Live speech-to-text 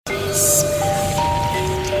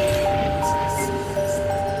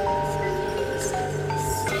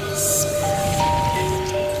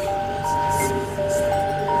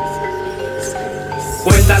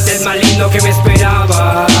Cuentas del maligno que me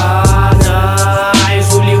esperaba. En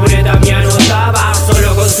su libreta me anotaba,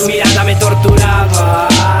 solo con su mirada me torturaba.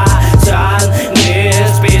 Sangre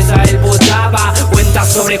espesa él botaba, cuentas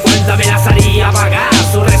sobre cuenta me las haría vagar.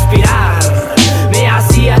 Su respirar me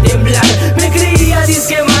hacía temblar, me creía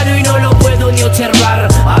disque malo y no lo puedo ni observar.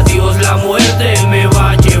 Adiós, la muerte me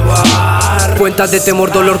va a llevar. Cuentas de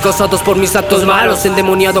temor, dolor causados por mis actos malos,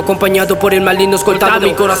 endemoniado, acompañado por el maligno escoltado,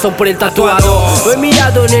 mi corazón por el tatuado. Lo he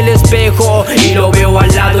mirado en el espejo y lo veo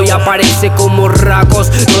al lado, y aparece como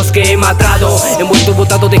racos los que he matado, envueltos,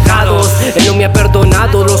 botados, dejados. Él no me ha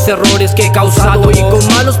perdonado los errores que he causado, y con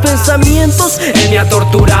malos pensamientos él me ha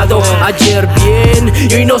torturado. Ayer bien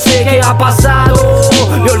y hoy no sé qué ha pasado.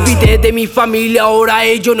 Me olvidé de mi familia, ahora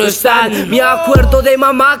ellos no están. Me acuerdo de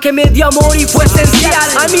mamá que me dio amor y fue esencial.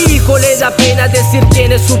 A mi hijo le da pena decir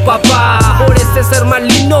quién es su papá. Por este ser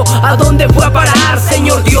maligno, ¿a dónde fue a parar?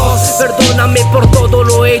 Señor Dios, perdóname por todo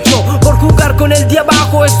lo hecho, por jugar con el de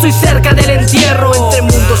abajo. Estoy cerca del entierro, entre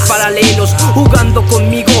mundos paralelos, jugando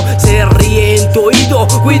conmigo. Se ríe en tu oído,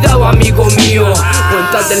 cuidado amigo mío.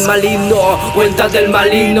 Cuentas del maligno, cuentas del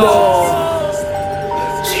maligno.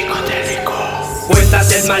 Psicodélico. Cuentas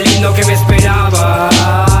del maligno que me esperaba.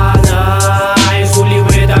 En su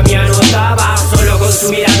libreta me anotaba, solo con su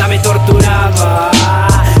mirada me torturaba.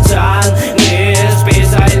 Sangre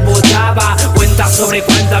espesa él botaba, cuentas sobre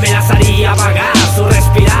cuenta me las haría vagar. Su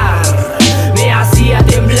respirar me hacía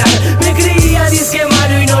temblar, me creía disque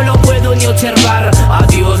malo y no lo puedo ni observar.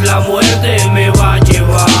 Adiós, la muerte me va a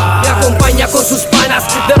llevar. Me acompaña con sus panas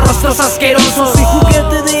de rostros asquerosos, y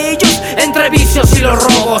juguete de ellos entre vicios y los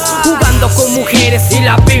robos, jugando con mujeres y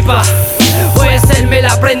la pipa. Pues él me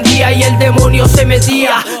la prendía y el demonio se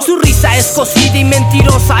metía. Su risa es cosida y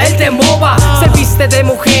mentirosa, él te embova. Se viste de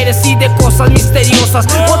mujeres y de cosas misteriosas,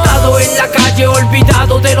 botado en la calle,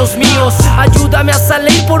 olvidado de los míos. Ayúdame a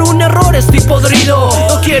salir, por un error estoy podrido.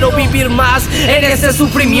 No quiero vivir más en ese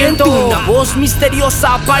sufrimiento. Una voz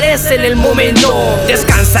misteriosa aparece en el momento.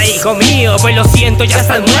 Descansa, hijo mío, pues lo siento, ya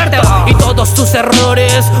estás muerto, y todos tus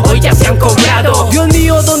errores hoy ya se han cobrado. Dios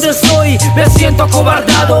mío, ¿dónde estoy? Me siento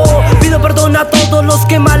acobardado. Pido perdón a todos los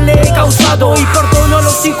que mal he causado, y perdono a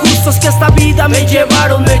los injustos que a esta vida me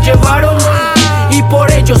llevaron. Y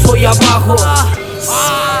por ellos soy abajo,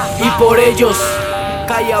 y por ellos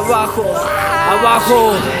cae abajo.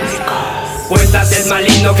 Cuentas del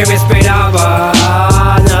maligno que me esperaba.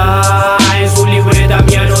 En su libreta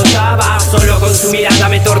me anotaba, solo con su mirada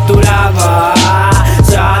me torturaba.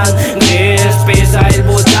 Sangre espesa él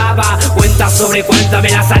botaba, cuentas sobre cuenta me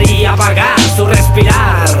las haría vagar. Su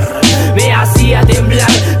respirar me hacía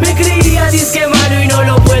temblar, me creía disque malo y no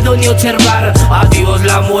lo puedo ni observar.